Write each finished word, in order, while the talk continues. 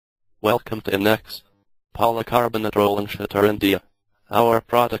Welcome to Next Polycarbonate Rolling Shutter India. Our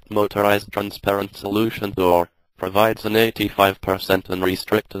product motorized transparent solution door provides an 85%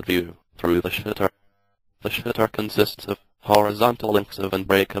 unrestricted view through the shutter. The shutter consists of horizontal links of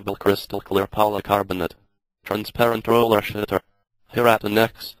unbreakable crystal clear polycarbonate transparent roller shutter. Here at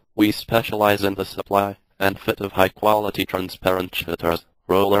Next, we specialize in the supply and fit of high-quality transparent shutters,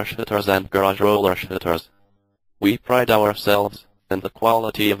 roller shutters and garage roller shutters. We pride ourselves in the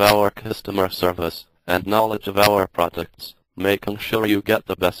quality of our customer service and knowledge of our products, making sure you get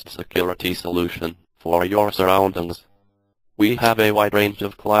the best security solution for your surroundings. We have a wide range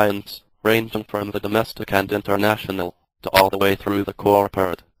of clients, ranging from the domestic and international, to all the way through the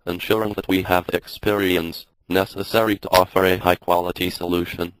corporate, ensuring that we have the experience necessary to offer a high-quality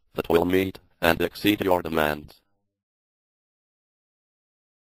solution that will meet and exceed your demands.